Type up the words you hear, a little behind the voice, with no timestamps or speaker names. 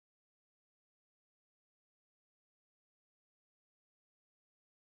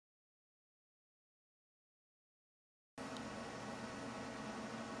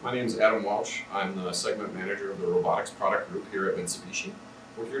My name is Adam Welch. I'm the segment manager of the robotics product group here at Mitsubishi.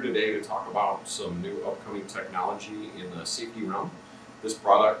 We're here today to talk about some new upcoming technology in the safety realm. This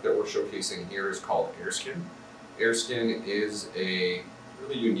product that we're showcasing here is called Airskin. Airskin is a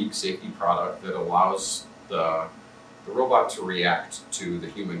really unique safety product that allows the robot to react to the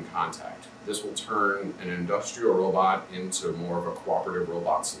human contact. This will turn an industrial robot into more of a cooperative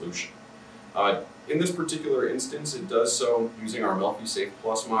robot solution. In this particular instance, it does so using our MultiSafe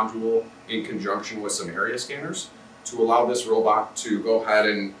Plus module in conjunction with some area scanners to allow this robot to go ahead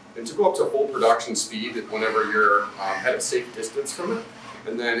and to go up to full production speed whenever you're at a safe distance from it.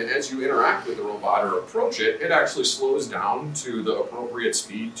 And then as you interact with the robot or approach it, it actually slows down to the appropriate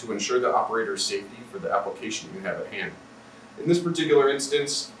speed to ensure the operator's safety for the application you have at hand. In this particular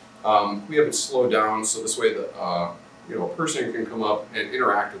instance, we have it slowed down so this way that a person can come up and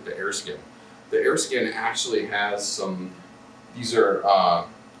interact with the Airskin. The Airskin actually has some, these are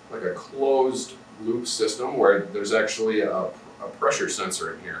like a closed loop system where there's actually a pressure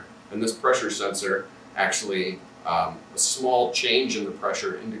sensor in here. And this pressure sensor actually, a small change in the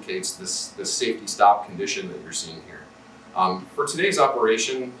pressure indicates this safety stop condition that you're seeing here. For today's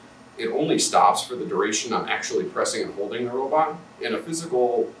operation, it only stops for the duration I'm actually pressing and holding the robot. In a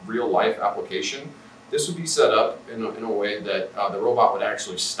physical, real-life application, this would be set up in a way that the robot would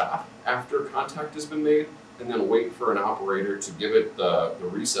actually stop after contact has been made and then wait for an operator to give it the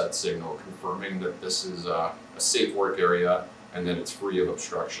reset signal confirming that this is a safe work area and that it's free of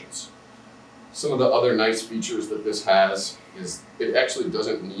obstructions. Some of the other nice features that this has is it actually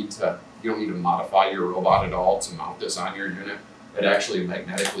doesn't need to, you don't need to modify your robot at all to mount this on your unit. It actually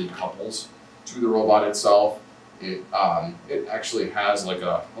magnetically couples to the robot itself. It actually has like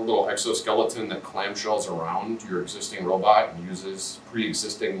a little exoskeleton that clamshells around your existing robot and uses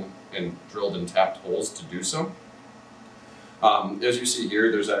pre-existing and drilled and tapped holes to do so. As you see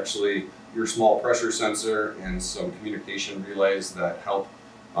here, there's actually your small pressure sensor and some communication relays that help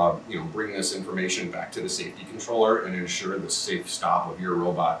bring this information back to the safety controller and ensure the safe stop of your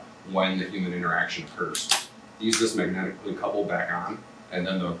robot when the human interaction occurs. These just magnetically couple back on, and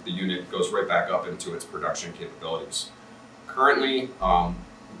then the unit goes right back up into its production capabilities. Currently,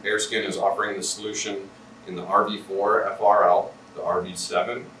 Airskin is offering the solution in the RV4 FRL, the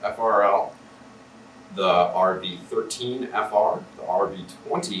RV7 FRL, the RV13 FR, the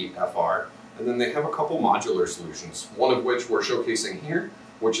RV20 FR, and then they have a couple modular solutions, one of which we're showcasing here,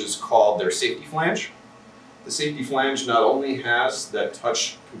 which is called their safety flange. The safety flange not only has that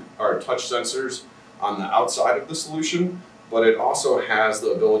touch sensors on the outside of the solution, but it also has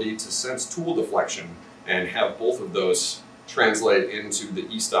the ability to sense tool deflection and have both of those translate into the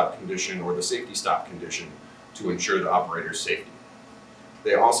e-stop condition or the safety stop condition to ensure the operator's safety.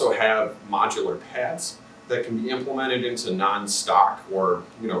 They also have modular pads that can be implemented into non-stock or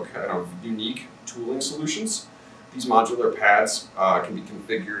kind of unique tooling solutions. These modular pads can be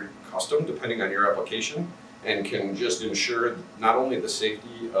configured custom depending on your application and can just ensure not only the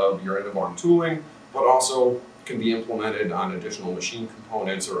safety of your end-of-arm tooling, but also can be implemented on additional machine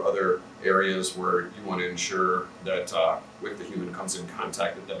components or other areas where you want to ensure that if the human comes in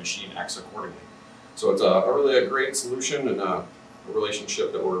contact that the machine acts accordingly. So it's really a great solution and a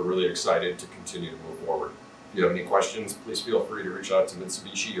relationship that we're really excited to continue to move forward. If you have any questions, please feel free to reach out to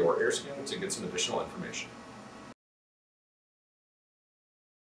Mitsubishi or Airskin to get some additional information.